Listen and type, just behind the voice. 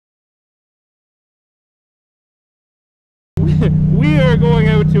we are going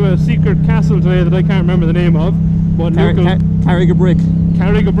out to a secret castle today that I can't remember the name of. But Carrigabrick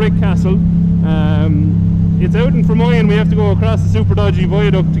Castle. It's out in Fermoy and we have to go across the super dodgy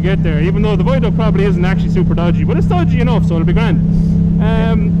viaduct to get there, even though the viaduct probably isn't actually super dodgy, but it's dodgy enough, so it'll be grand.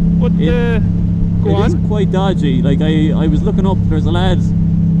 Go on. It is quite dodgy. Like I was looking up, there's a lad,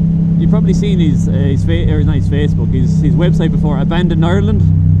 you've probably seen his Facebook, his website before, Abandoned Ireland.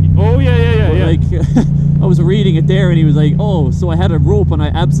 Oh yeah. Like I was reading it there and he was like, oh, so I had a rope and I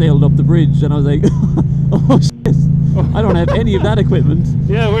abseiled up the bridge, and I was like, oh shit, I don't have any of that equipment.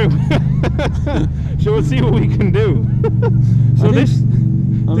 Yeah, so we'll see what we can do. So this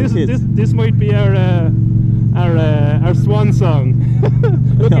might be our swan song.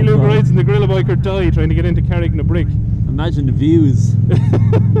 Lucky Luke rides in the GorillaBiker I trying to get into Carrigabrick. Imagine the views.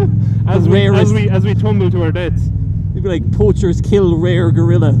 as we tumble to our deaths. It'd be like poachers kill rare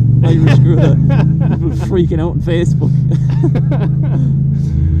gorilla, Irish gorilla. People freaking out on Facebook.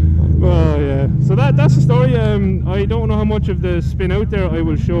 Oh yeah, so that's the story. I don't know how much of the spin out there I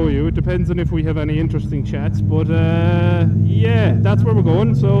will show you. It depends on if we have any interesting chats, but yeah, that's where we're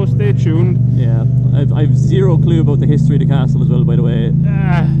going, so stay tuned. Yeah, I've zero clue about the history of the castle as well, by the way.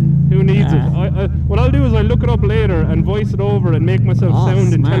 Who needs it? What I'll do is I'll look it up later and voice it over and make myself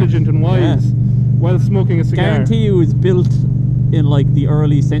sound intelligent and wise while smoking a cigar. Guarantee you it was built in like the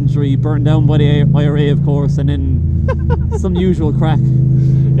early century, burned down by the IRA of course, and then some usual crack.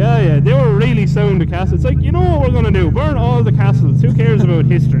 Yeah, they were really sound, the castles. It's like, you know what we're going to do? Burn all the castles. Who cares about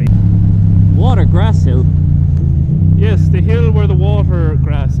history? Water grass hill? Yes, the hill where the water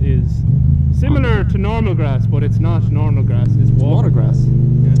grass is. Similar to normal grass, but it's not normal grass. It's water grass.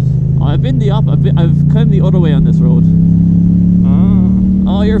 Yes. I've been I've come the other way on this road.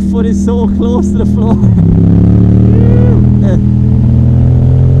 Oh, your foot is so close to the floor.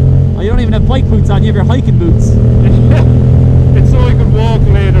 Oh, you don't even have bike boots on, you have your hiking boots. It's so I could walk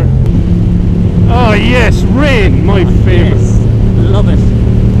later. Oh yes, rain, my favourite. Yes, love it.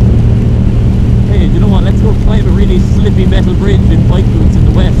 Hey, you know what? Let's go climb a really slippy metal bridge in bike boots in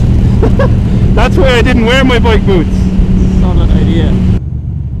the wet. That's why I didn't wear my bike boots. Solid idea.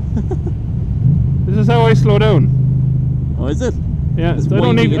 This is how I slow down. Oh, is it? Yeah,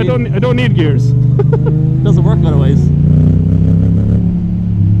 I don't need gears. Doesn't work otherwise.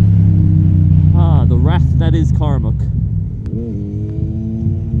 Ah, the rat that is Cormac.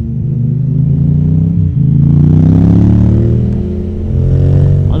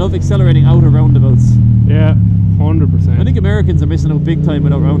 I love accelerating out of roundabouts. Yeah, 100%. I think Americans are missing out big time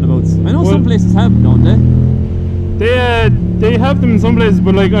without roundabouts. I know some places have them, don't they? They have them in some places,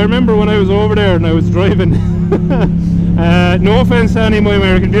 but like I remember when I was over there and I was driving. No offense to any of my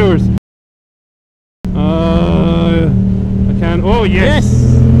American viewers. I can't. Oh yes.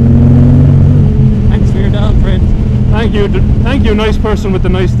 Thanks for your dog, friend. Thank you, nice person with the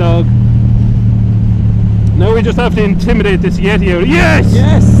nice dog. Now we just have to intimidate this Yeti out. Yes!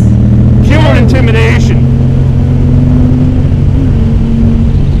 Yes! Pure intimidation.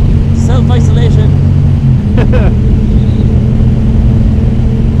 Self-isolation.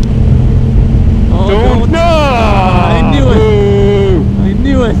 Don't. No! I knew it. I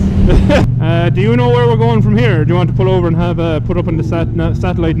knew it. Do you know where we're going from here? Do you want to pull over and have put up on the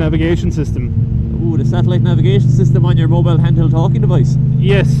satellite navigation system? Ooh, the satellite navigation system on your mobile handheld talking device?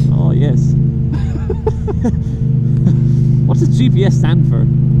 Yes. Oh, yes. What does GPS stand for?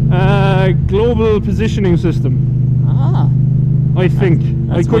 Global Positioning System. Ah. I think.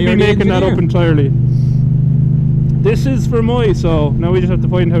 I could be making that up entirely. This is for Fermoy, so now we just have to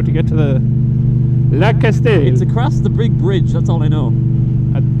find how to get to the La Castelle. It's across the big bridge, that's all I know.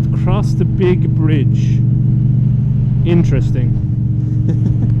 Across the big bridge. Interesting.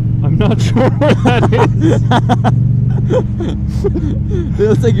 I'm not sure where that is. It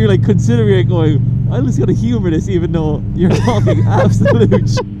looks like you're like considering it, going, I'm just gonna humour this even though you're talking absolute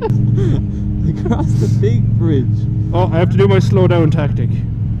shit. Across the big bridge. Oh, I have to do my slow down tactic.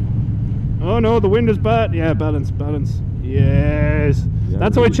 Oh no, the wind is bad. Yeah, balance. Yes. Yeah,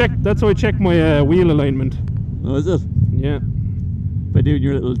 that's how I check my wheel alignment. Oh, is it? Yeah. By doing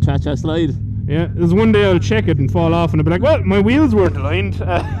your little cha-cha slide? Yeah, there's one day I'll check it and fall off and I'll be like, well, my wheels weren't aligned.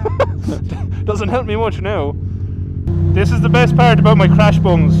 Doesn't help me much now. This is the best part about my crash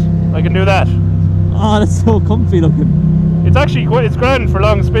bungs. I can do that. Oh, that's so comfy looking. It's actually it's grand for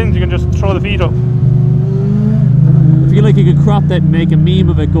long spins. You can just throw the feet up. I feel like you could crop that and make a meme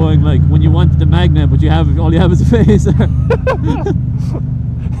of it going like, when you want the magnet, but all you have is a phaser.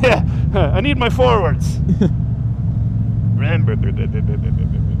 Yeah, I need my forwards.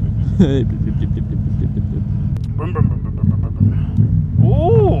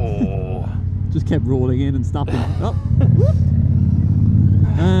 Oh! Just kept rolling in and stopping. Oh.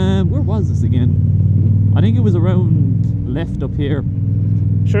 Where was this again? I think it was around left up here.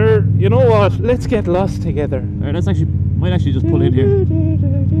 Sure, you know what? Let's get lost together. Alright, let's actually, might actually just pull in here.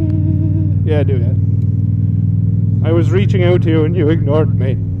 Yeah, do that. I was reaching out to you and you ignored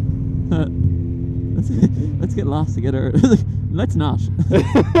me. Let's get lost together. Let's not.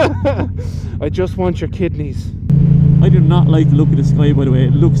 I just want your kidneys. I do not like the look of the sky, by the way.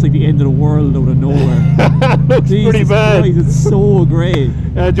 It looks like the end of the world out of nowhere. Looks Jesus pretty bad. Christ, it's so grey. Do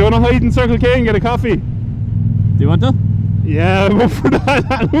you want to hide in Circle K and get a coffee? Do you want to? Yeah, I'm up for that.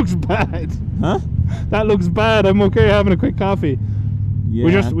 That looks bad. Huh? That looks bad. I'm okay having a quick coffee. Yeah.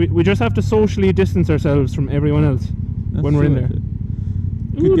 We just have to socially distance ourselves from everyone else when we're in there.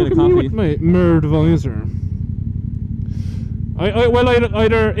 Could get a coffee. With my murd visor. Well,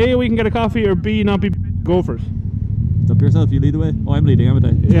 either A, we can get a coffee, or B, not be. Go for it. It's up yourself. You lead the way. Oh, I'm leading, haven't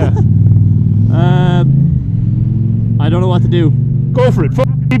I? Yeah. I don't know what to do. Go for it.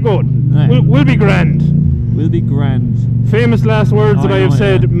 Keep going. Right. We'll be grand. We'll be grand. Famous last words that I have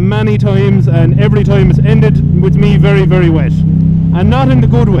said yeah. many times, and every time it's ended with me very, very wet. And not in the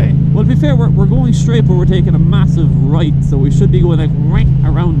good way. Well, to be fair, we're going straight, but we're taking a massive right, so we should be going like right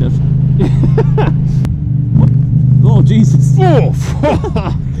around it. Oh, Jesus. Oh, fuck.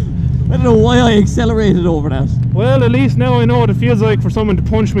 I don't know why I accelerated over that. Well, at least now I know what it feels like for someone to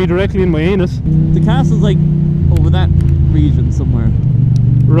punch me directly in my anus. The castle's like over that region somewhere.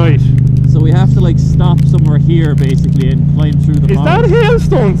 Right. So we have to like stop somewhere here basically and climb through the Is that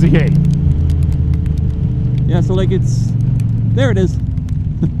hailstones again? Yeah, so like it's... There it is.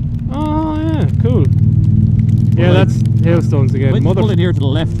 Oh, yeah, cool. Yeah, Well, that's hailstones again. Let's pull in here to the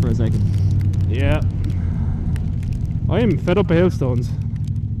left for a second. Yeah. I am fed up of hailstones.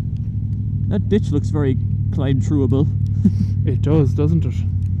 That ditch looks very climb throughable. It does, doesn't it?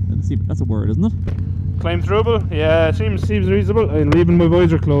 Let's see, that's a word, isn't it? Climb throughable? Yeah, it seems reasonable. I'm leaving my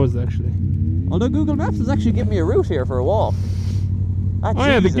visor closed, actually. Although Google Maps is actually giving me a route here for a walk. Ah, Oh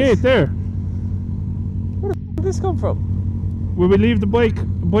yeah, the Jesus. gate there. Where the f did this come from? Will we leave the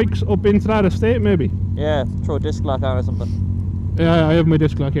bikes up into that estate, maybe? Yeah, throw a disc lock on or something. Yeah, I have my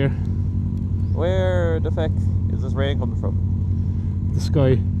disc lock here. Where the feck is this rain coming from? The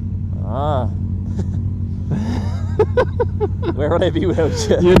sky. Ah. Where would I be without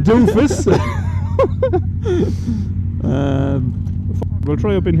you? You doofus! We'll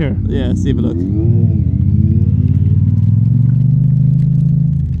try up in here. Yeah, see if a look.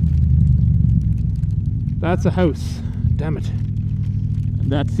 That's a house. Damn it.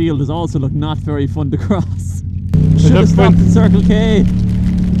 And that field does also look not very fun to cross. Should have have stopped fun. at Circle K.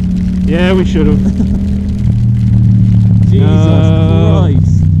 Yeah, we should have. Jesus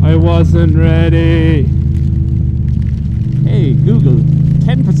Christ. I wasn't ready. Hey, Google,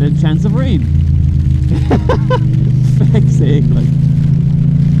 10% chance of rain. For feck's sake, like.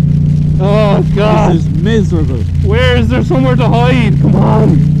 Oh god. This is miserable. Where is there somewhere to hide? Come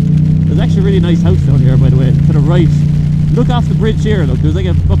on. There's actually a really nice house down here, by the way, to the right. Look off the bridge here, look, there's like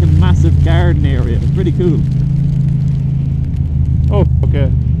a fucking massive garden area. It's pretty cool. Oh,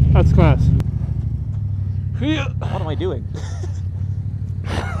 okay. That's class. What am I doing?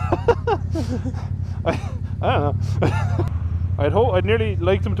 I don't know. I'd nearly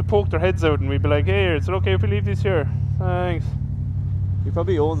like them to poke their heads out and we'd be like, hey, is it okay if we leave these here? Thanks. He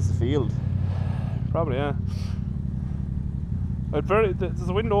probably owns the field. Probably, yeah. There's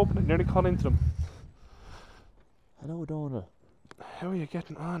a window open, I'd nearly call into them. Hello, Donna. How are you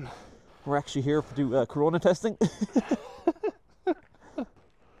getting on? We're actually here to do corona testing.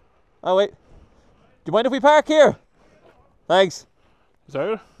 Oh, wait. Do you mind if we park here? Thanks. Is that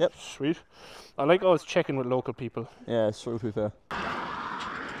it? Yep. Sweet. I like always checking with local people. Yeah, it's true, to be fair.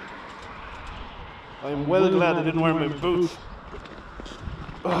 I'm well glad I didn't wear my boots.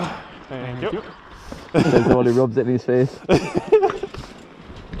 Thank you. There's all he rubs it in his face.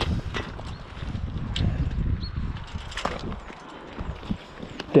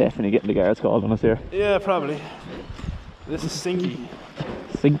 Definitely getting the guards called on us here. Yeah, probably. This is sinky.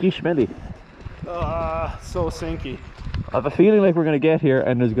 Sinky schmelly. Ah, so sinky. I have a feeling like we're going to get here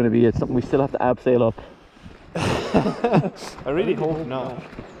and there's going to be something we still have to abseil up. I really hope not.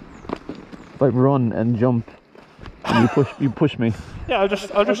 If I run and jump and you push me. Yeah,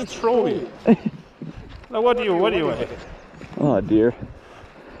 I'll just throw you. Now what do you weigh? Oh dear.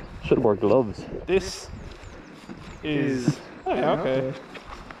 Should have worn gloves. This is oh, yeah, okay.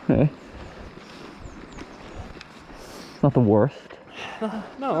 Okay. It's not the worst.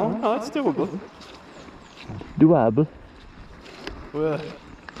 No, it's doable. Doable. Well,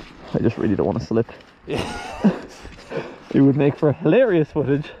 I just really don't want to slip. yeah. It would make for hilarious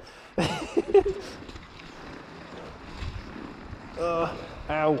footage.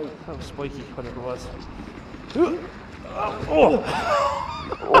 Ow, that was spiky, whatever it was. Oh!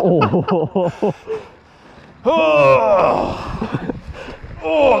 Oh!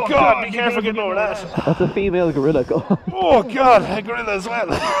 Oh God, be careful getting over that. That's a female gorilla. Oh God, a gorilla as well.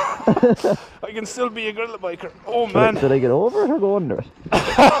 I can still be a gorilla biker. Oh man. Should I get over it or go under it?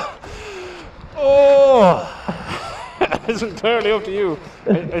 Oh! It's entirely up to you.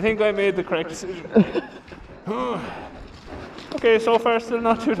 I think I made the correct decision. Okay, so far still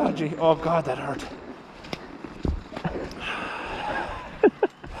not too dodgy. Oh God, that hurt.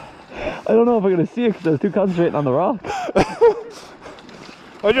 I don't know if I'm going to see it because I was too concentrating on the rock.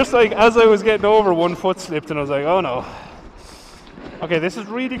 I just like, as I was getting over, one foot slipped and I was like, oh no. Okay, this is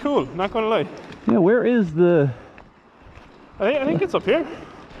really cool, not gonna lie. Yeah, where is the... I think it's up here.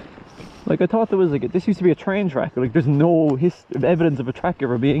 Like, I thought there was like, this used to be a train track. Like, there's no evidence of a track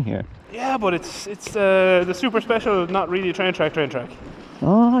ever being here. Yeah, but it's the super special, not really a train track.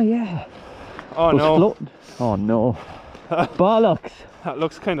 Oh, yeah. Oh no. Oh no. Bollocks. That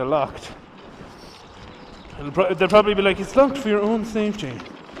looks kind of locked. They'll probably be like, it's locked for your own safety.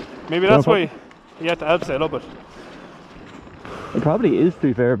 Maybe that's why you have to abseil up it. It probably is, to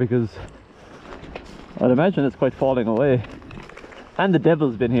be fair, because I'd imagine it's quite falling away. And the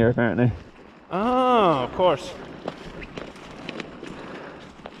devil's been here, apparently. Oh, of course.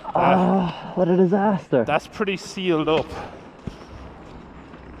 Ah, what a disaster. That's pretty sealed up.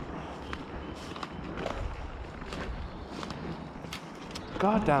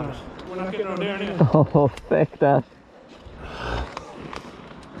 God damn it. We're not getting over there anyway. Oh, feck that.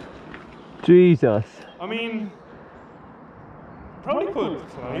 Jesus. I mean, probably could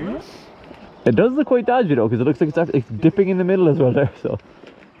climb it. It does look quite dodgy though, because it looks like it's dipping in the middle as well there, so.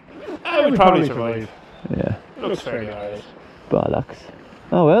 I would probably survive. Yeah. It looks fairly alright. Bollocks.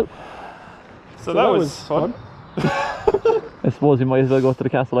 Oh well. So that was fun. I suppose we might as well go to the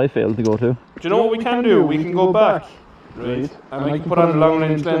castle I failed to go to. Do you know what we can do? We can go back. Right, and I can put on the long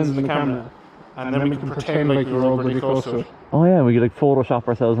range lens in the camera, and then we can pretend like we're all really close to it. Oh yeah, we could like Photoshop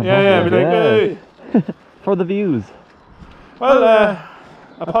ourselves on yeah, be like, hey. For the views. Well,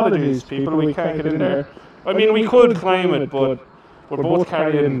 apologies people, we can't get in there. I mean, we could climb it, but we're both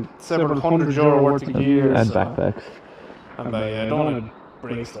carrying several €100 worth of gear. And backpacks. And I don't want to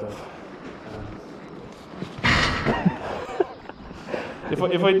break stuff.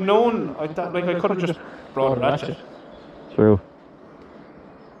 If I'd known, I could have just brought a ratchet. True.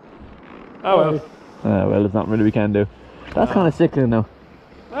 Oh well. Well, there's not really we can do. That's kind of sickening now.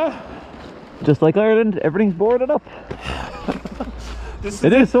 Just like Ireland, everything's boarded up.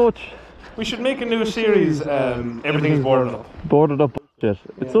 It is such. We should make a new series, everything's boarded up. Boarded up shit.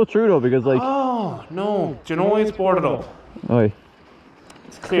 It's so true though, because like... Oh, no. Do you know why it's boarded up? Oi.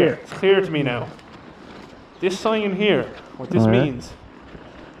 It's clear. It's clear to me now. This sign here, what this means...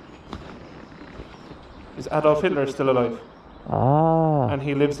 is Adolf Hitler still alive? Ah. And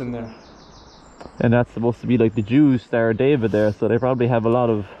he lives in there. And that's supposed to be like the Jews Star David there, so they probably have a lot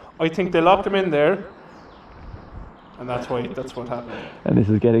of... I think they locked him in there, and that's what happened. And this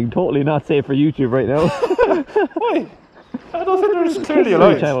is getting totally not safe for YouTube right now. Why? Adolf Hitler is clearly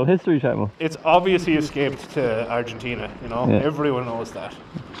alive. History Channel. It's obvious he escaped to Argentina, you know? Yeah. Everyone knows that.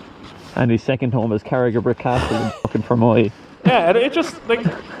 And his second home is Carrigabrick Castle in fucking Fermoy. Yeah, and it just, like...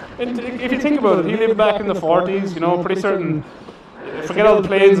 if you think about it, he lived back in the 40s, you know, pretty certain, forget all the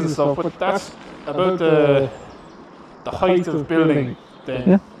planes and stuff, but that's about the height of building then.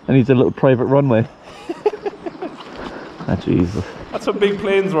 Yeah, and he's a little private runway. Ah, Jesus. That's what big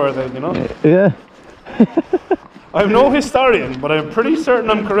planes were then, you know? Yeah. I'm no historian, but I'm pretty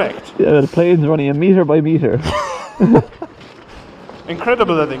certain I'm correct. Yeah, the plane's running a metre by metre.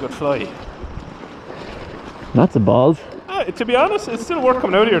 Incredible that they could fly. That's a balls. To be honest, it's still worth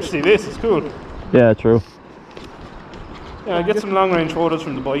coming out here to see this. It's cool. Yeah, true. Yeah, I get some long range photos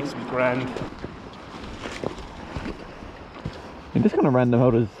from the bikes. It'd be grand. I'm just kind of random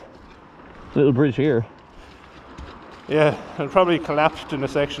out his little bridge here. Yeah, it'll probably collapsed in a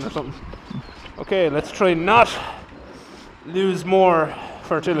section or something. Okay, let's try not lose more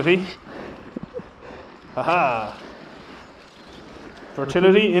fertility. Haha.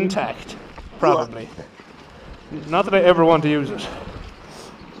 Fertility intact, probably. Not that I ever want to use it.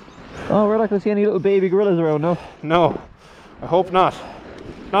 Oh, we're not going to see any little baby gorillas around now. No, I hope not.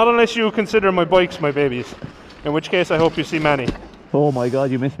 Not unless you consider my bikes my babies. In which case I hope you see many. Oh my god,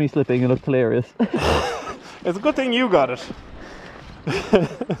 you missed me slipping, it looked hilarious. It's a good thing you got it.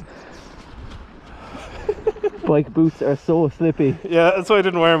 Bike boots are so slippy. Yeah, that's why I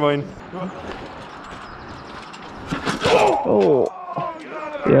didn't wear mine. Oh.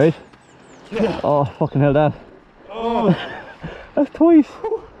 You right? Yeah. Oh, fucking hell that. Oh. That's twice.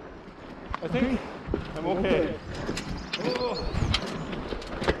 I think I'm okay. Oh.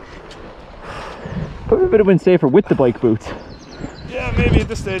 Probably would have been safer with the bike boots. Yeah, maybe at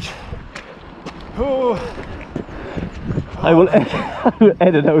this stage. Oh. I will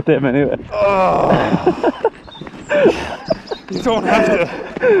edit out them anyway. Oh. You don't have to.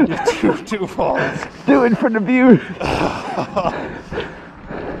 You're two falls. Do it for the view.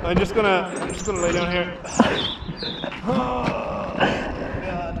 I'm just gonna lay down here. Oh,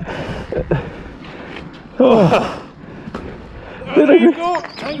 God. Oh. There you go.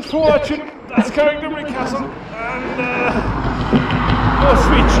 Thanks for watching. That's Carrigabrick Castle. And oh,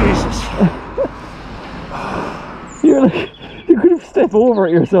 sweet Jesus. You're like, you could have stepped over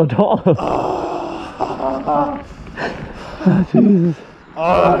it. You're so tall. Oh, Jesus.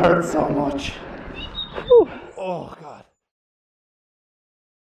 Oh, that hurts so much. Oh.